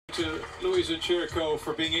To Luisa Chirico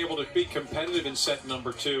for being able to be competitive in set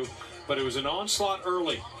number 2, but it was an onslaught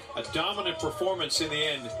early, a dominant performance in the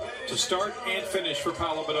end to start and finish for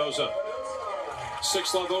Paula Badosa.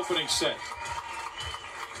 6-love opening set,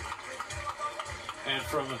 and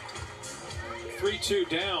from 3-2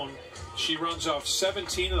 down, she runs off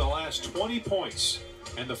 17 of the last 20 points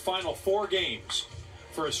and the final 4 games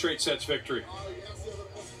for a straight sets victory.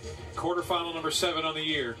 Quarterfinal number 7 on the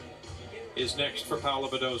year is next for Paula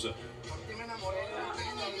Badosa.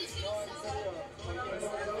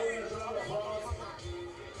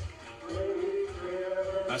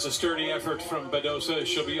 That's a sturdy effort from Badosa.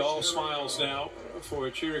 She'll be all smiles now for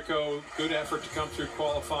Chirico. Good effort to come through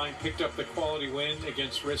qualifying. Picked up the quality win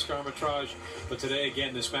against Risk Armitage. But today,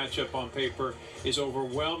 again, this matchup on paper is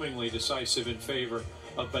overwhelmingly decisive in favor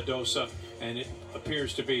of Badosa. And it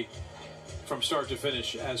appears to be, from start to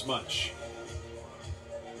finish, as much.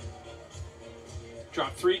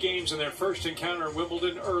 Dropped 3 games in their first encounter in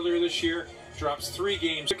Wimbledon earlier this year. Drops 3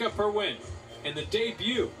 games. Pick up her win in the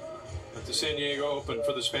debut at the San Diego Open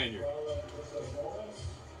for the Spaniard.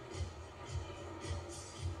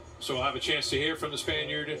 So we'll have a chance to hear from the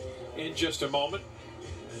Spaniard in just a moment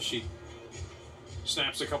as she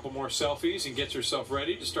snaps a couple more selfies and gets herself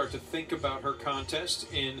ready to start to think about her contest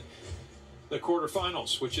in the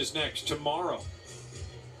quarterfinals, which is next tomorrow.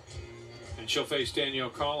 And she'll face Danielle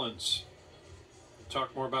Collins.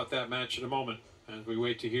 Talk more about that match in a moment as we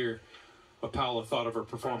wait to hear what Paula thought of her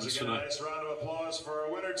performance tonight. A nice round of applause for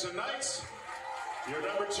our winner tonight, your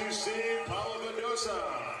number 2 seed, Paula Badosa.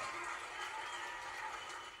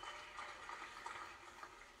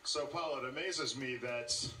 So, Paula, it amazes me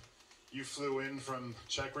that you flew in from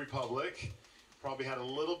Czech Republic, probably had a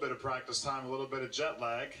little bit of practice time, a little bit of jet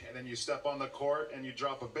lag, and then you step on the court and you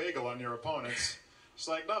drop a bagel on your opponents. It's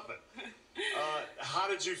like nothing. How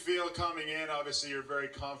did you feel coming in? Obviously, you're very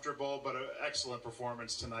comfortable, but an excellent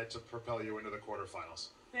performance tonight to propel you into the quarterfinals.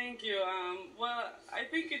 Thank you. Well, I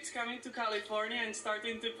think it's coming to California and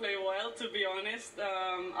starting to play well, to be honest.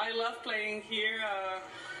 I love playing here.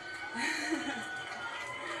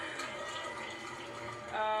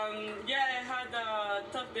 Yeah, I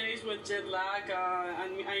had tough days with jet lag.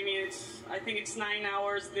 And I mean, I think it's 9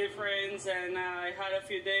 hours difference, and I had a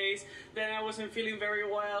few days. Then I wasn't feeling very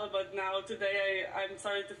well, but now today I'm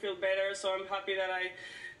starting to feel better, so I'm happy that I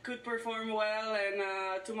could perform well, and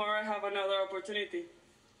tomorrow I have another opportunity.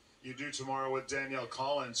 You do tomorrow with Danielle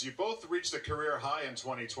Collins. You both reached a career high in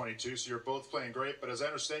 2022, so you're both playing great, but as I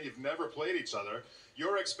understand, you've never played each other.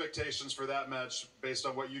 Your expectations for that match based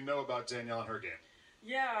on what you know about Danielle and her game?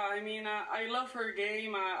 Yeah, I mean, I love her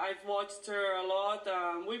game. I've watched her a lot.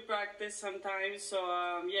 We practice sometimes, so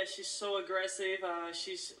yeah, she's so aggressive.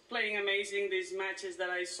 She's playing amazing. These matches that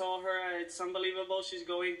I saw her, it's unbelievable. She's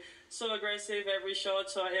going so aggressive every shot,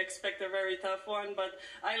 so I expect a very tough one. But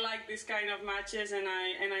I like this kind of matches, and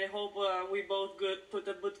I hope we both put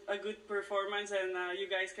a good performance, and you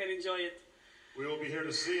guys can enjoy it. We will be here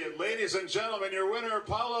to see it. Ladies and gentlemen, your winner,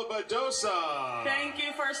 Paula Badosa. Thank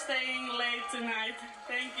you for staying late tonight.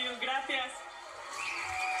 Thank you. Gracias.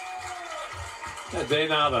 De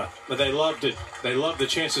nada, but they loved it. They loved the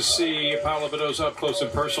chance to see Paula Badosa up close and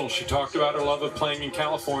personal. She talked about her love of playing in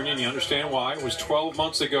California, and you understand why. It was 12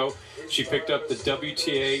 months ago she picked up the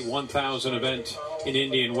WTA 1000 event in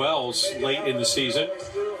Indian Wells late in the season.